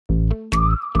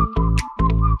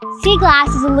Seaglass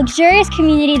is a luxurious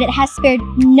community that has spared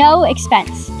no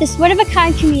expense. This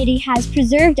one-of-a-kind community has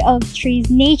preserved oak trees,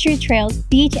 nature trails,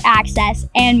 beach access,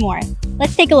 and more.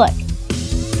 Let's take a look.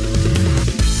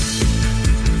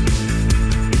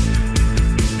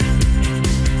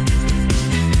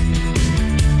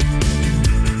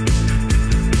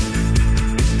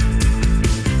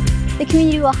 The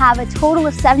community will have a total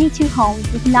of 72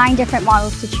 homes with 9 different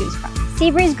models to choose from.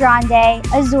 Seabreeze Grande,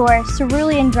 Azure,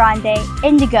 Cerulean Grande,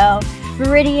 Indigo,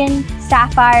 Viridian,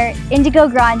 Sapphire, Indigo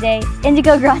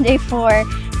Grande 4,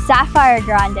 Sapphire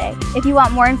Grande. If you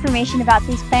want more information about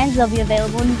these plans, they'll be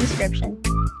available in the description.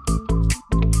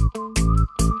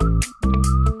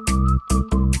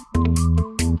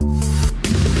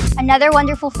 Another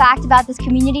wonderful fact about this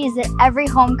community is that every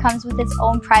home comes with its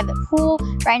own private pool.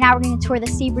 Right now we're going to tour the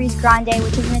Seabreeze Grande,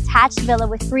 which is an attached villa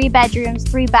with 3 bedrooms,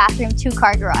 3 bathrooms,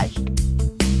 2-car garage.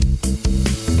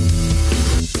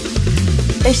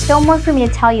 There's still more for me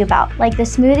to tell you about, like the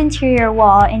smooth interior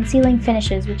wall and ceiling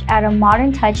finishes which add a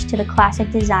modern touch to the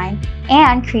classic design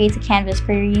and creates a canvas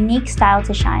for your unique style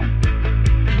to shine.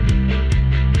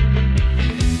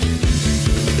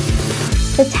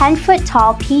 The 10-foot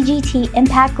tall PGT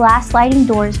impact glass sliding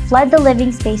doors flood the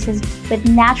living spaces with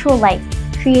natural light,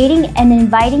 creating an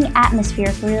inviting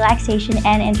atmosphere for relaxation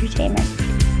and entertainment.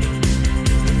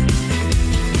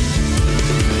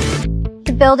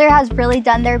 The builder has really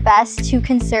done their best to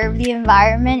conserve the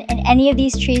environment, and any of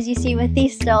these trees you see with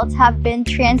these stilts have been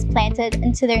transplanted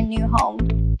into their new home.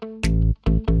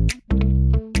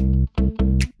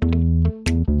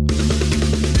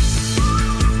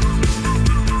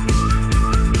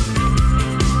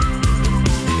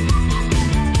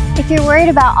 If you're worried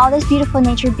about all this beautiful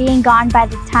nature being gone by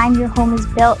the time your home is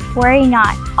built, worry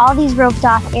not. All these roped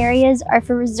off areas are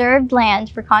for reserved land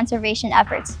for conservation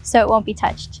efforts, so it won't be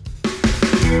touched.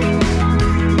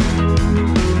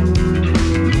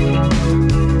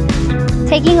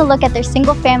 Taking a look at their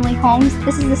single-family homes,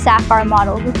 this is the Sapphire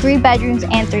model with 3 bedrooms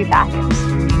and 3 bathrooms.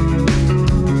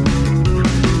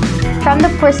 From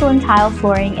the porcelain tile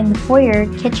flooring in the foyer,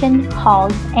 kitchen,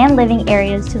 halls, and living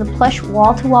areas to the plush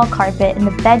wall-to-wall carpet in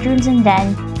the bedrooms and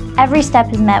den, every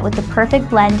step is met with the perfect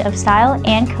blend of style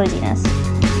and coziness.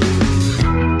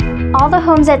 All the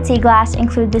homes at Seaglass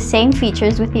include the same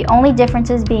features, with the only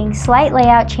differences being slight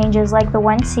layout changes like the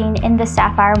ones seen in the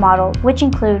Sapphire model, which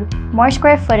include more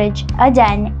square footage, a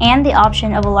den, and the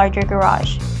option of a larger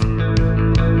garage.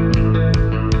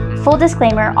 Full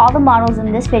disclaimer, all the models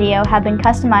in this video have been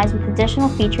customized with additional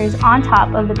features on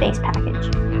top of the base package.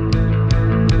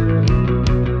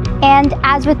 And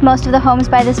as with most of the homes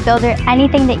by this builder,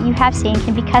 anything that you have seen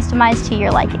can be customized to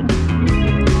your liking.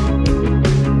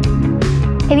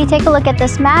 If you take a look at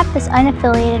this map, this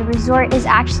unaffiliated resort is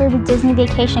actually the Disney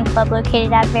Vacation Club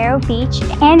located at Vero Beach.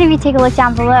 And if you take a look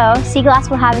down below, Seaglass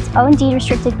will have its own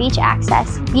deed-restricted beach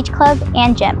access, beach club,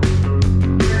 and gym.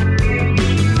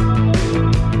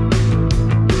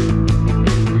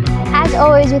 As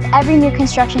always, with every new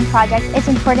construction project, it's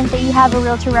important that you have a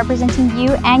realtor representing you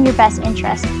and your best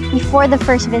interests before the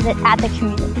first visit at the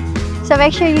community. So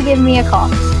make sure you give me a call.